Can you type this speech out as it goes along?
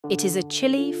It is a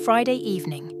chilly Friday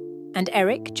evening, and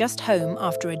Eric, just home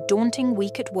after a daunting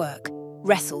week at work,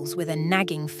 wrestles with a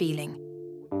nagging feeling.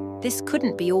 This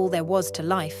couldn't be all there was to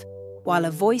life, while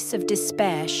a voice of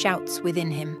despair shouts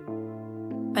within him.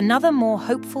 Another more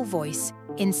hopeful voice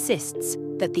insists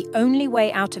that the only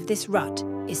way out of this rut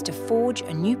is to forge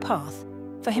a new path,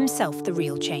 for himself the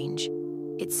real change.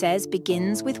 It says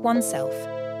begins with oneself.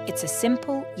 It's a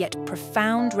simple yet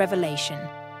profound revelation,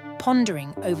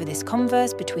 pondering over this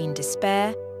converse between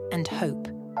despair and hope.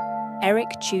 Eric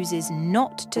chooses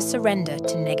not to surrender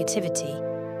to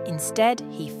negativity. Instead,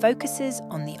 he focuses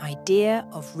on the idea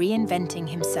of reinventing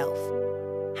himself.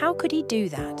 How could he do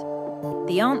that?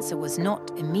 The answer was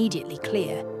not immediately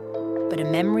clear, but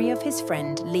a memory of his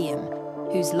friend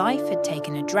Liam, whose life had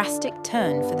taken a drastic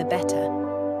turn for the better.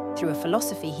 Through a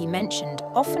philosophy he mentioned,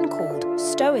 often called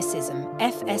Stoicism,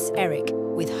 F.S. Eric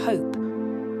with hope.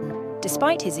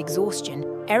 Despite his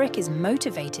exhaustion, Eric is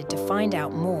motivated to find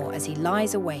out more as he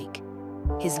lies awake.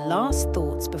 His last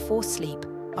thoughts before sleep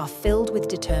are filled with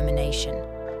determination.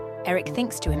 Eric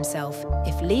thinks to himself,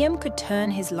 if Liam could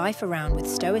turn his life around with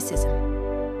Stoicism,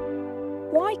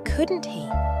 why couldn't he?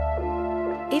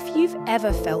 If you've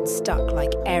ever felt stuck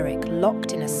like Eric,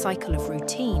 locked in a cycle of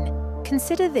routine,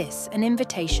 consider this an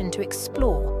invitation to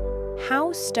explore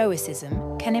how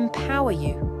Stoicism can empower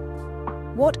you.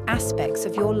 What aspects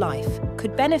of your life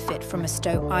could benefit from a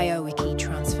Stoic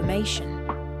transformation?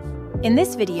 In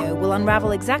this video, we'll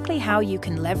unravel exactly how you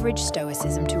can leverage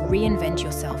Stoicism to reinvent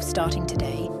yourself starting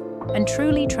today and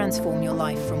truly transform your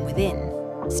life from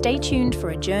within. Stay tuned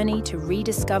for a journey to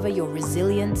rediscover your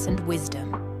resilience and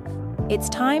wisdom. It's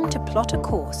time to plot a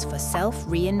course for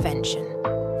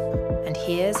self-reinvention. And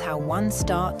here's how one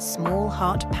starts small,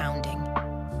 heart pounding.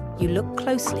 You look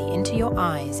closely into your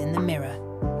eyes in the mirror,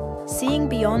 seeing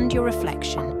beyond your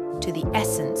reflection to the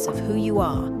essence of who you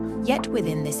are. Yet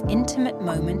within this intimate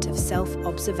moment of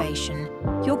self-observation,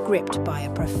 you're gripped by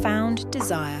a profound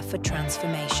desire for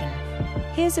transformation.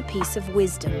 Here's a piece of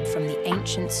wisdom from the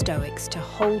ancient Stoics to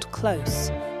hold close.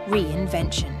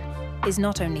 Reinvention is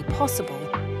not only possible,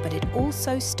 but it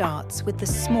also starts with the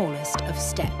smallest of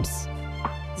steps.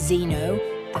 Zeno,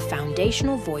 the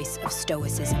foundational voice of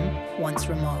Stoicism, once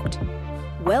remarked,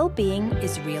 "Well-being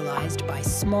is realized by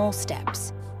small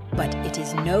steps, but it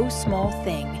is no small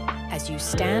thing as you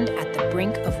stand at the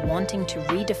brink of wanting to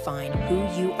redefine who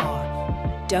you are.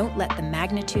 Don't let the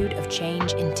magnitude of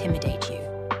change intimidate you.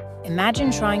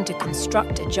 Imagine trying to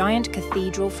construct a giant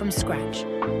cathedral from scratch.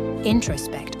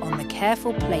 Introspect on the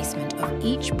careful placement of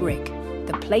each brick,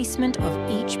 the placement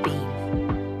of each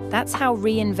beam. That's how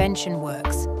reinvention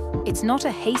works. It's not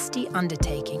a hasty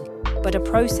undertaking, but a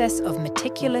process of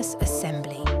meticulous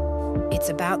assembly. It's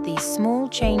about these small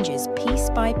changes, piece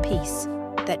by piece,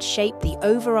 that shape the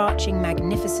overarching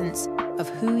magnificence of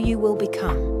who you will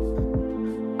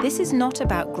become. This is not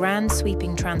about grand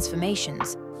sweeping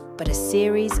transformations, but a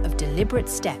series of deliberate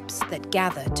steps that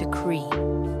gather to create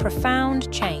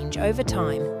profound change over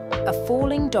time, a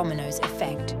falling dominoes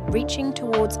effect reaching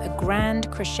towards a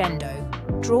grand crescendo.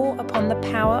 Draw upon the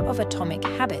power of atomic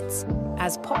habits,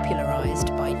 as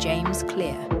popularized by James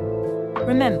Clear.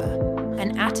 Remember,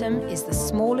 an atom is the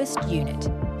smallest unit,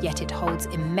 yet it holds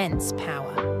immense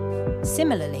power.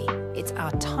 Similarly, it's our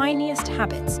tiniest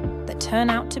habits that turn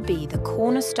out to be the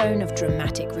cornerstone of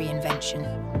dramatic reinvention.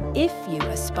 If you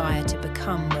aspire to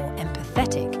become more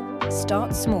empathetic,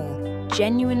 start small,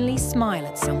 genuinely smile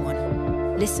at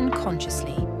someone, listen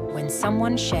consciously when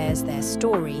someone shares their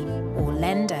story, or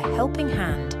lend a helping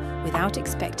hand without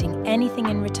expecting anything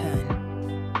in return.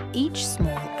 Each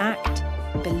small act,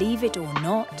 believe it or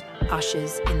not,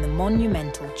 ushers in the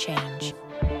monumental change.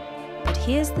 But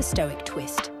here's the Stoic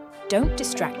twist. Don't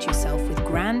distract yourself with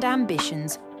grand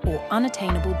ambitions or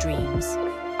unattainable dreams.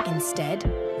 Instead,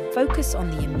 focus on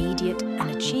the immediate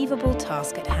and achievable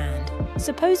task at hand.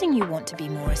 Supposing you want to be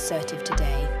more assertive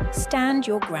today, stand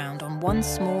your ground on one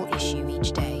small issue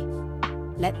each day.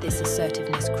 Let this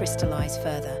assertiveness crystallize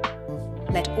further.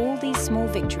 Let all these small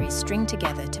victories string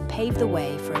together to pave the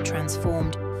way for a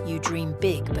transformed, you dream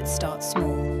big but start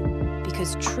small.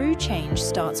 Because true change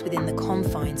starts within the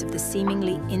confines of the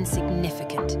seemingly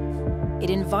insignificant. It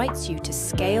invites you to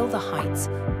scale the heights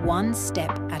one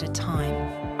step at a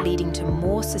time, leading to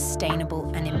more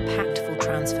sustainable and impactful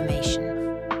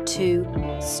transformation.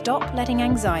 2. Stop letting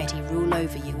anxiety rule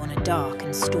over you on a dark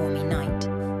and stormy night.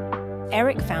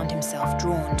 Eric found himself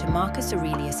drawn to Marcus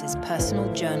Aurelius's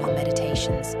personal journal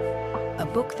meditations, a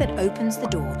book that opens the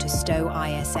door to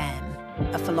Stoicism,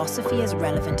 a philosophy as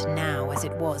relevant now as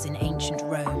it was in ancient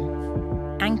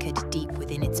Rome. Anchored deep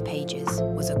within its pages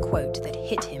was a quote that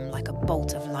hit him like a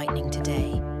bolt of lightning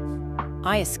today.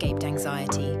 I escaped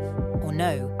anxiety, or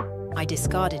no, I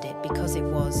discarded it because it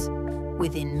was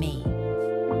within me.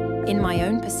 In my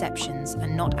own perceptions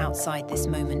and not outside this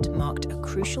moment marked a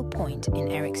crucial point in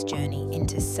Eric's journey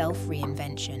into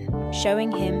self-reinvention,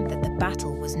 showing him that the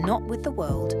battle was not with the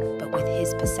world, but with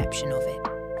his perception of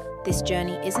it. This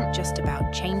journey isn't just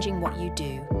about changing what you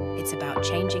do, it's about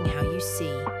changing how you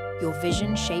see. Your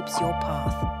vision shapes your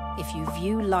path. If you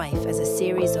view life as a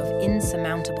series of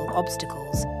insurmountable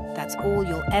obstacles, that's all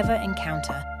you'll ever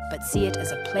encounter, but see it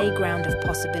as a playground of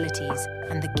possibilities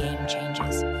and the game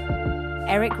changes.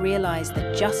 Eric realized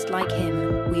that just like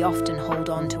him, we often hold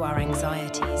on to our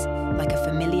anxieties like a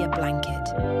familiar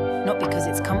blanket. Not because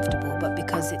it's comfortable, but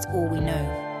because it's all we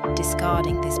know.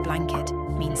 Discarding this blanket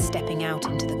means stepping out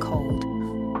into the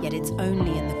cold. Yet it's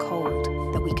only in the cold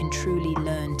that we can truly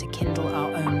learn to kindle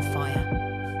our own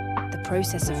fire. The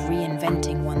process of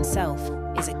reinventing oneself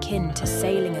is akin to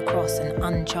sailing across an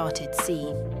uncharted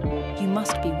sea. You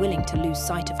must be willing to lose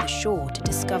sight of the shore to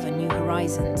discover new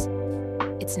horizons.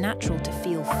 It's natural to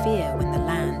feel fear when the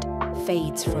land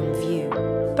fades from view.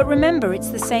 But remember, it's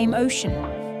the same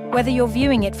ocean. Whether you're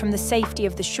viewing it from the safety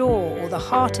of the shore or the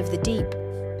heart of the deep,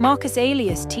 Marcus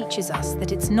Aurelius teaches us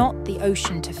that it's not the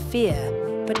ocean to fear,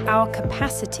 but our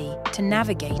capacity to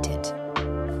navigate it.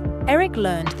 Eric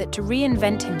learned that to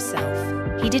reinvent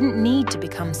himself, he didn't need to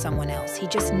become someone else. He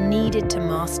just needed to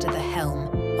master the helm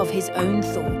of his own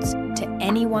thoughts to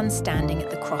anyone standing at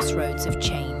the crossroads of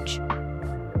change.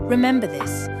 Remember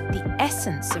this, the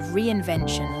essence of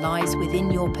reinvention lies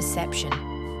within your perception.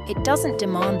 It doesn't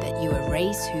demand that you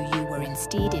erase who you were.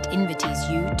 Instead, it invites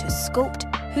you to sculpt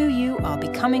who you are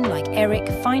becoming. Like Eric,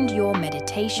 find your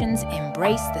meditations,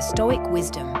 embrace the Stoic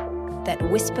wisdom that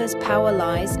whispers power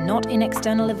lies not in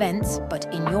external events, but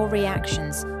in your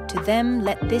reactions to them.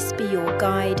 Let this be your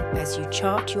guide as you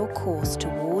chart your course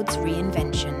towards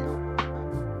reinvention.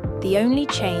 The only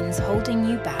chains holding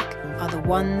you back are the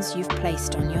ones you've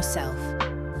placed on yourself.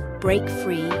 Break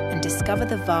free and discover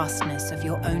the vastness of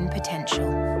your own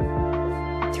potential.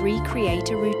 3. Create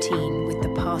a routine with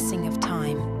the passing of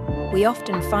time. We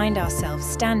often find ourselves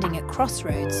standing at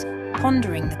crossroads,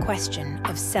 pondering the question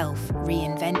of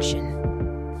self-reinvention.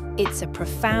 It's a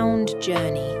profound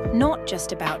journey, not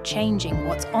just about changing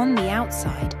what's on the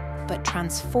outside, but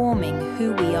transforming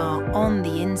who we are on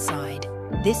the inside.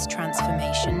 This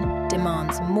transformation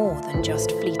demands more than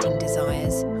just fleeting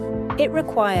desires. It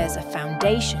requires a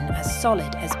foundation as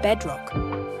solid as bedrock.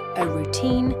 A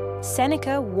routine,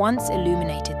 Seneca once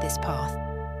illuminated this path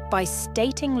by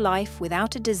stating life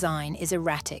without a design is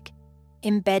erratic.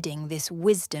 Embedding this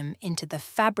wisdom into the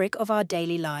fabric of our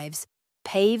daily lives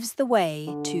paves the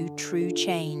way to true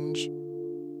change.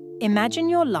 Imagine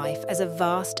your life as a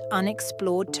vast,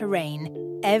 unexplored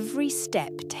terrain. Every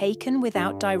step taken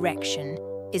without direction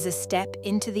is a step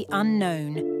into the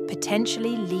unknown,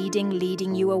 potentially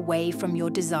leading you away from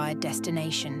your desired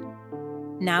destination.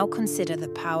 Now consider the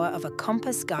power of a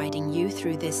compass guiding you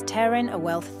through this terrain. A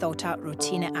well-thought-out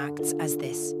routine acts as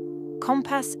this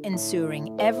compass,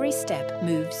 ensuring every step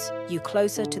moves you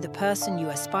closer to the person you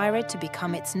aspire to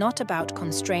become. It's not about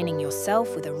constraining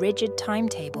yourself with a rigid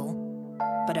timetable,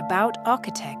 but about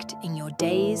architecting your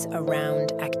days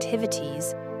around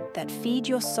activities that feed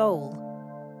your soul,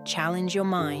 challenge your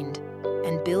mind,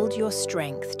 and build your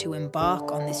strength to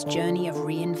embark on this journey of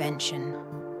reinvention.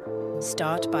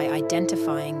 Start by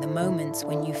identifying the moments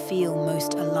when you feel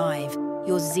most alive,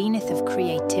 your zenith of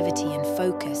creativity and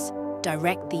focus.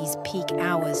 Direct these peak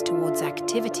hours towards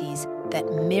activities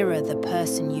that mirror the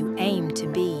person you aim to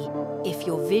be. If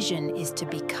your vision is to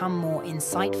become more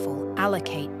insightful,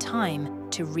 allocate time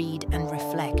to read and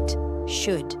reflect.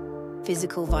 Should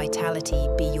physical vitality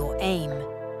be your aim,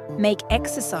 make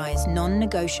exercise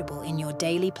non-negotiable in your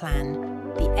daily plan.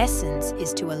 The essence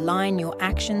is to align your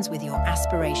actions with your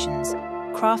aspirations,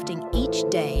 crafting each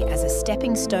day as a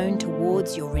stepping stone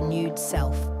towards your renewed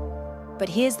self. But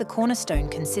here's the cornerstone: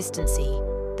 consistency.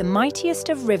 The mightiest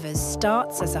of rivers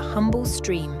starts as a humble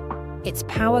stream, its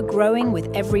power growing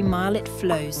with every mile it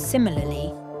flows.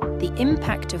 Similarly, the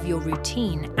impact of your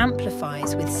routine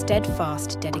amplifies with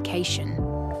steadfast dedication.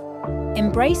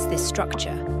 Embrace this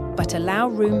structure, but allow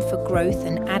room for growth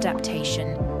and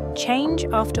adaptation. Change,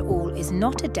 after all, is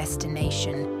not a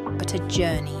destination, but a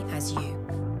journey as you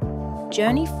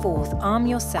journey forth. Arm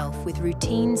yourself with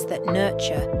routines that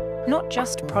nurture not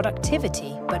just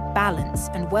productivity, but balance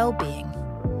and well-being,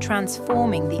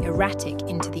 transforming the erratic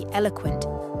into the eloquent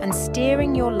and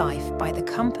steering your life by the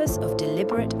compass of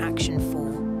deliberate action.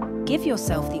 4. Give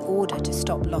yourself the order to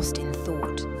stop lost in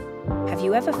thought. Have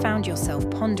you ever found yourself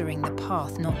pondering the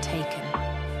path not taken,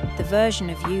 the version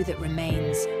of you that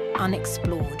remains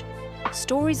unexplored?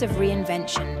 Stories of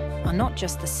reinvention are not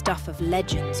just the stuff of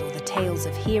legends or the tales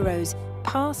of heroes.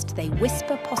 Past, they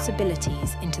whisper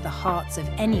possibilities into the hearts of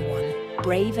anyone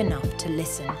brave enough to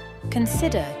listen.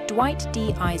 Consider Dwight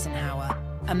D. Eisenhower,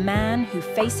 a man who,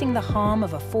 facing the harm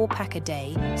of a 4-pack a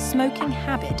day smoking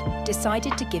habit,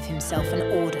 decided to give himself an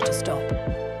order to stop.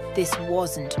 This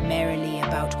wasn't merely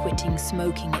about quitting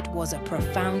smoking, it was a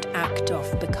profound act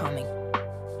of becoming.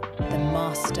 The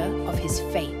master of his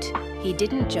fate, he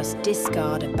didn't just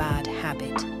discard a bad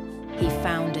habit. He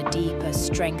found a deeper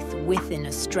strength within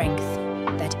a strength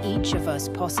that each of us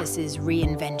possesses.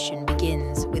 Reinvention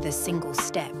begins with a single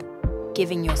step,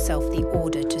 giving yourself the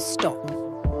order to stop.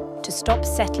 To stop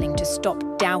settling, to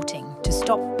stop doubting, to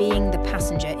stop being the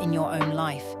passenger in your own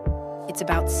life. It's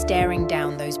about staring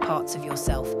down those parts of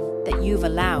yourself that you've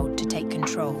allowed to take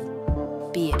control,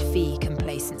 be it fear,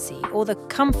 complacency, or the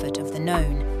comfort of the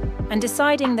known, and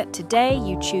deciding that today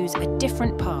you choose a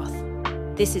different path.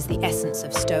 This is the essence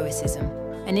of Stoicism,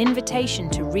 an invitation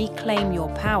to reclaim your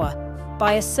power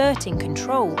by asserting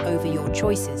control over your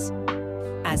choices.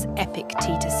 As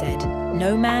Epictetus said,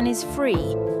 "No man is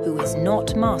free who is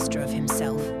not master of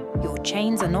himself. Your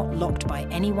chains are not locked by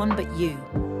anyone but you."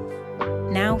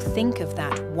 Now think of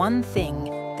that one thing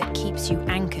that keeps you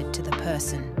anchored to the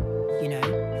person,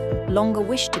 longer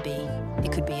wish to be.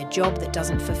 It could be a job that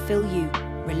doesn't fulfill you,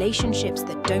 relationships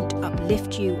that don't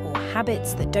uplift you, or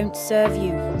habits that don't serve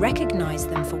you. Recognize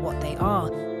them for what they are,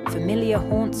 familiar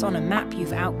haunts on a map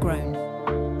you've outgrown.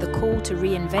 The call to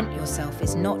reinvent yourself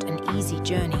is not an easy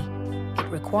journey.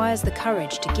 It requires the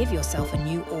courage to give yourself a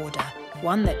new order,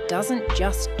 one that doesn't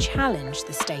just challenge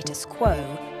the status quo,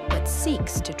 but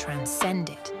seeks to transcend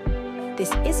it.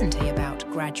 This isn't about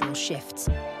gradual shifts.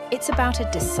 It's about a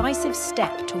decisive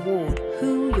step toward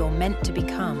who you're meant to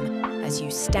become as you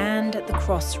stand at the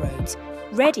crossroads,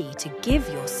 ready to give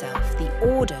yourself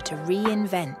the order to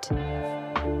reinvent.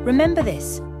 Remember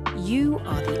this, you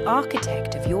are the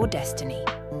architect of your destiny.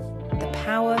 The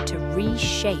power to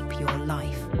reshape your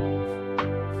life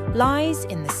lies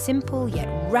in the simple yet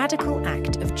radical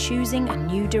act of choosing a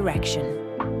new direction.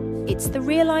 It's the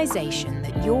realization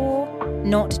that you're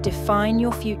not define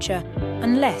your future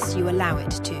unless you allow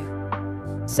it to.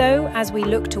 So, as we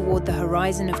look toward the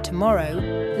horizon of tomorrow,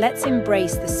 let's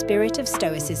embrace the spirit of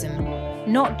Stoicism,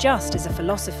 not just as a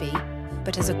philosophy,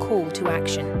 but as a call to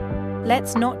action.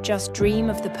 Let's not just dream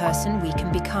of the person we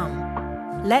can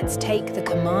become. Let's take the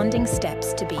commanding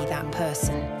steps to be that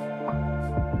person.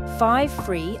 5.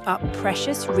 Free up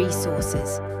precious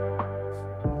resources.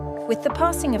 With the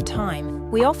passing of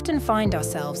time, we often find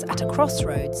ourselves at a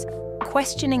crossroads,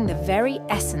 questioning the very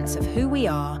essence of who we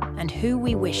are and who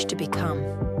we wish to become.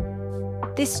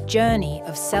 This journey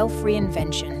of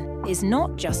self-reinvention is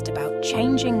not just about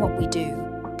changing what we do,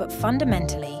 but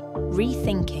fundamentally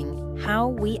rethinking how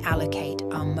we allocate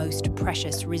our most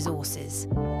precious resources,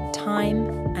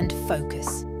 time and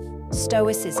focus.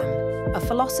 Stoicism, a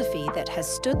philosophy that has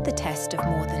stood the test of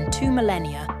more than 2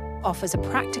 millennia, offers a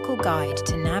practical guide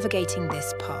to navigating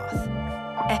this path.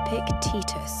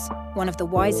 Epictetus, one of the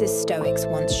wisest Stoics,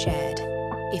 once shared,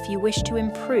 "If you wish to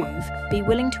improve, be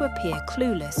willing to appear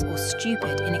clueless or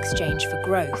stupid in exchange for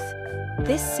growth."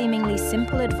 This seemingly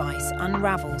simple advice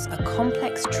unravels a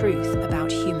complex truth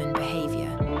about human behavior.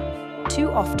 Too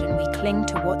often we cling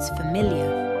to what's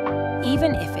familiar.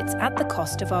 Even if it's at the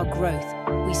cost of our growth,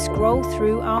 we scroll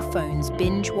through our phones,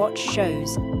 binge-watch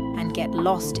shows, and get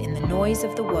lost in the noise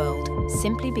of the world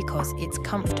simply because it's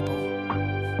comfortable.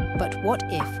 But what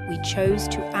if we chose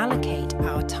to allocate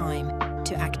our time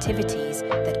to activities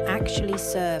that actually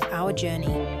serve our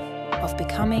journey of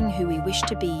becoming who we wish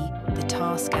to be? The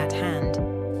task at hand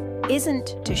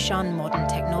isn't to shun modern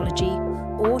technology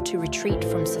or to retreat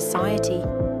from society,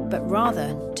 but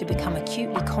rather to become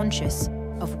acutely conscious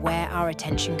of where our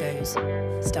attention goes.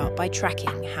 Start by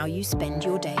tracking how you spend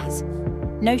your days.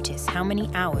 Notice how many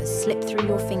hours slip through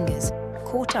your fingers,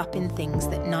 caught up in things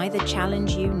that neither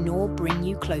challenge you nor bring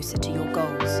you closer to your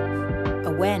goals.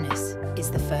 Awareness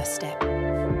is the first step.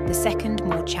 The second,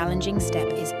 more challenging step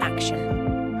is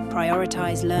action.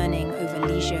 Prioritize learning over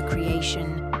leisure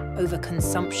creation, over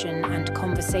consumption and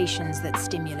conversations that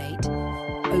stimulate,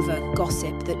 over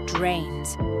gossip that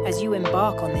drains, as you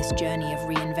embark on this journey of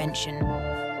reinvention.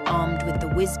 Armed with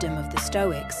the wisdom of the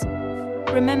Stoics,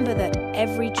 remember that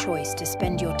every choice to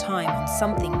spend your time on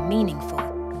something meaningful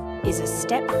is a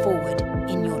step forward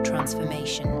in your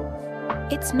transformation.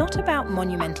 It's not about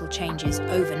monumental changes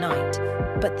overnight,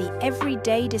 but the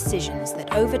everyday decisions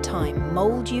that over time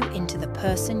mold you into the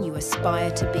person you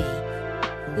aspire to be.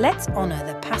 Let's honor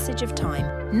the passage of time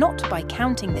not by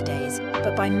counting the days,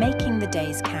 but by making the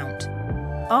days count.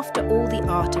 After all, the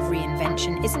art of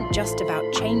reinvention isn't just about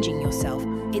changing yourself,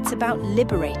 it's about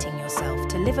liberating yourself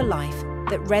to live a life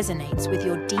that resonates with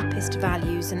your deepest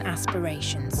values and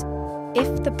aspirations.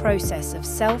 If the process of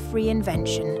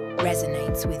self-reinvention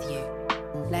resonates with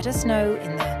you, let us know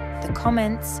in the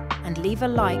comments and leave a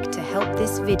like to help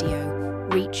this video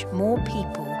reach more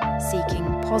people seeking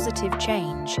positive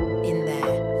change in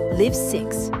their lives.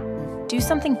 6. Do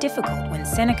something difficult. When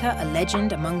Seneca, a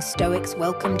legend among Stoics,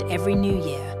 welcomed every new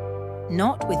year,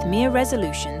 not with mere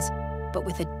resolutions, but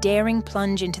with a daring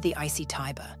plunge into the icy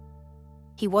Tiber.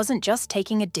 He wasn't just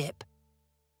taking a dip,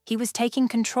 he was taking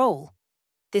control.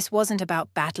 This wasn't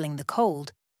about battling the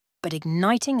cold, but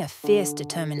igniting a fierce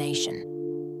determination.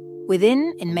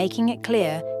 Within, in making it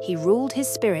clear, he ruled his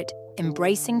spirit.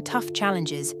 Embracing tough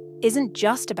challenges isn't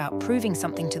just about proving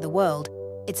something to the world,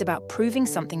 it's about proving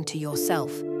something to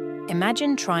yourself.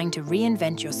 Imagine trying to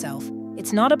reinvent yourself.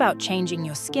 It's not about changing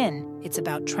your skin, it's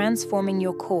about transforming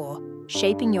your core,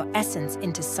 shaping your essence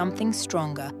into something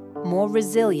stronger, more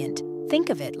resilient. Think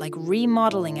of it like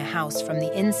remodeling a house from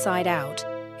the inside out.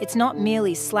 It's not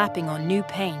merely slapping on new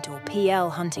paint or PL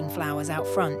hunting flowers out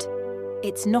front.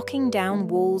 It's knocking down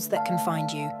walls that confine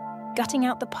you, gutting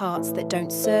out the parts that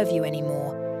don't serve you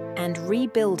anymore, and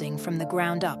rebuilding from the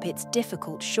ground up. It's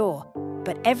difficult, sure,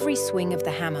 but every swing of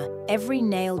the hammer, every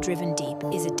nail driven deep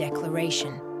is a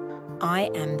declaration.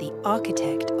 I am the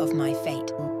architect of my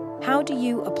fate. How do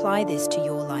you apply this to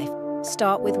your life?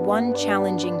 Start with one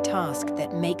challenging task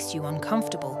that makes you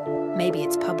uncomfortable. Maybe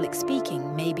it's public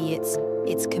speaking, maybe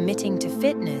it's committing to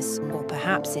fitness, or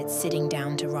perhaps it's sitting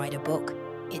down to write a book.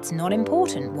 It's not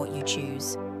important what you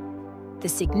choose. The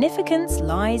significance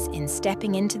lies in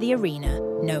stepping into the arena,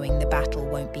 knowing the battle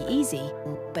won't be easy,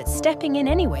 but stepping in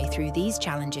anyway through these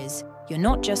challenges. You're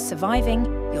not just surviving,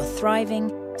 you're thriving,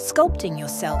 sculpting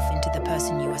yourself into the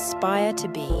person you aspire to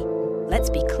be. Let's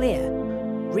be clear,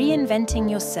 reinventing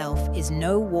yourself is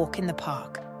no walk in the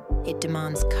park. It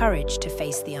demands courage to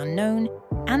face the unknown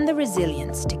and the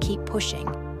resilience to keep pushing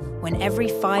when every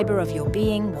fiber of your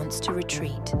being wants to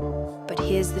retreat. But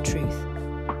here's the truth.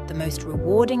 The most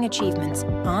rewarding achievements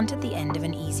aren't at the end of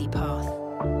an easy path.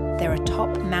 There are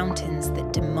top mountains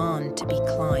that demand to be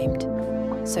climbed.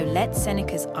 So let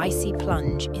Seneca's icy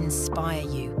plunge inspire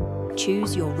you.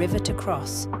 Choose your river to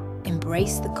cross,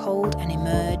 embrace the cold and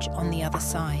emerge on the other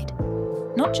side.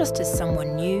 Not just as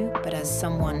someone new, but as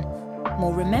someone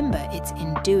more. Remember, it's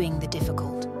in doing the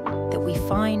difficult that we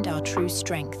find our true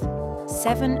strength.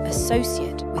 7.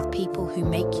 Associate with people who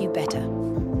make you better.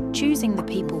 Choosing the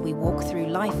people we walk through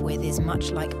life with is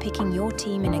much like picking your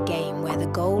team in a game where the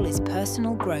goal is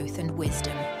personal growth and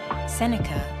wisdom.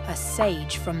 Seneca, a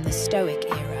sage from the Stoic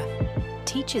era,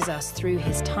 teaches us through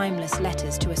his timeless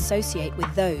letters to associate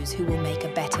with those who will make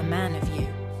a better man of you.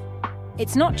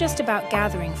 It's not just about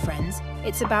gathering friends,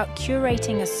 it's about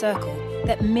curating a circle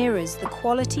that mirrors the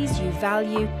qualities you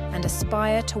value and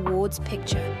aspire towards.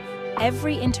 Picture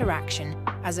every interaction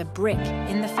as a brick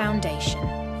in the foundation.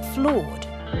 Flawed,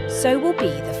 so will be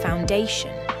the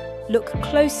foundation. Look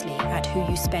closely at who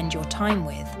you spend your time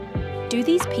with. Do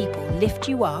these people lift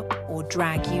you up or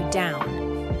drag you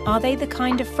down? Are they the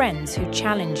kind of friends who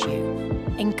challenge you,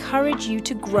 encourage you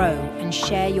to grow and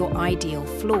share your ideal?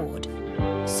 Flawed,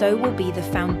 so will be the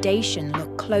foundation.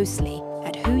 Look closely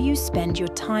at who you spend your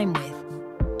time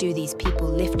with. Do these people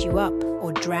lift you up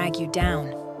or drag you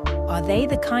down? Are they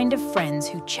the kind of friends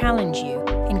who challenge you,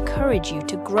 encourage you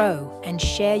to grow and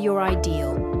share your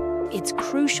ideal? It's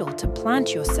crucial to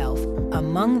plant yourself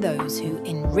among those who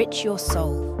enrich your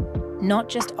soul, not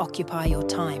just occupy your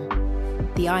time.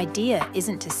 The idea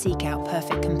isn't to seek out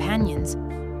perfect companions,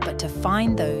 but to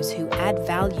find those who add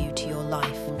value to your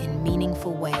life in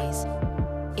meaningful ways.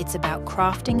 It's about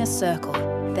crafting a circle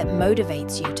that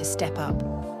motivates you to step up,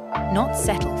 not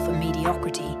settle for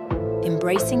mediocrity.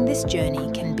 Embracing this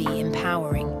journey can be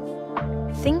empowering.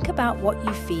 Think about what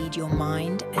you feed your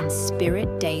mind and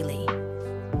spirit daily.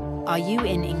 Are you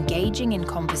engaging in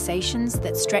conversations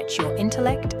that stretch your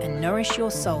intellect and nourish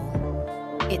your soul?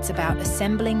 It's about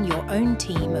assembling your own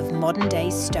team of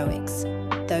modern-day Stoics,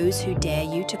 those who dare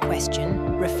you to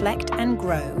question, reflect, and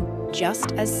grow,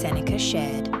 just as Seneca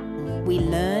shared. We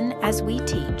learn as we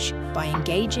teach by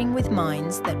engaging with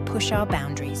minds that push our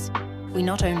boundaries. We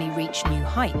not only reach new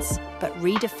heights, but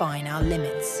redefine our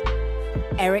limits.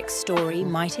 Eric's story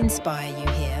might inspire you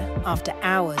here after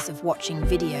hours of watching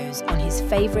videos on his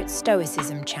favorite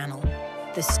Stoicism channel,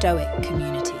 the Stoic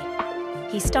community.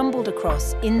 He stumbled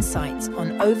across insights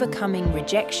on overcoming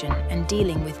rejection and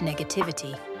dealing with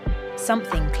negativity.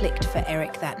 Something clicked for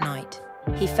Eric that night.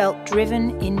 He felt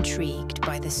driven, intrigued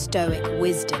by the Stoic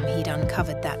wisdom he'd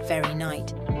uncovered that very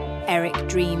night. Eric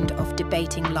dreamed of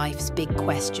debating life's big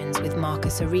questions with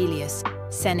Marcus Aurelius,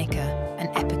 Seneca, and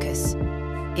Epicus.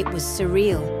 It was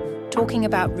surreal, talking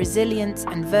about resilience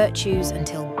and virtues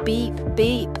until beep,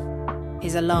 beep,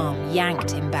 his alarm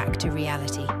yanked him back to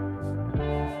reality.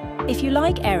 If you,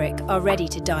 like Eric, are ready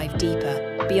to dive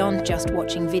deeper, beyond just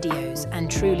watching videos, and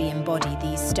truly embody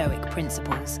these Stoic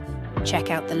principles,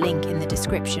 check out the link in the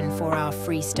description for our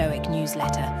free Stoic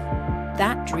newsletter.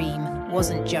 That dream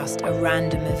wasn't just a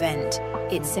random event,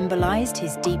 it symbolized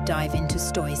his deep dive into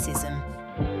Stoicism,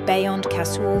 beyond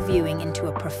casual viewing into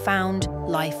a profound,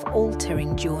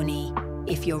 life-altering journey.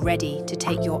 If you're ready to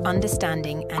take your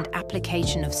understanding and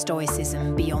application of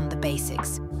Stoicism beyond the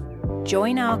basics,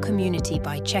 join our community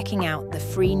by checking out the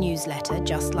free newsletter.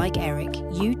 Just like Eric,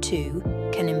 you too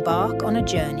can embark on a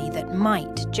journey that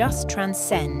might just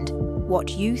transcend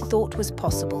what you thought was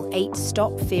possible. 8.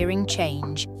 Stop fearing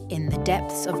change in the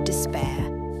depths of despair.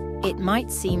 It might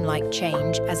seem like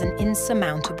change as an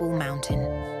insurmountable mountain,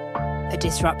 a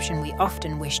disruption we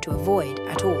often wish to avoid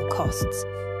at all costs.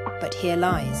 But here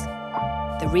lies.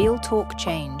 The real talk: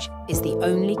 change is the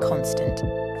only constant,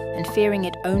 and fearing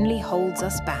it only holds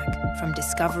us back from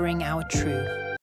discovering our true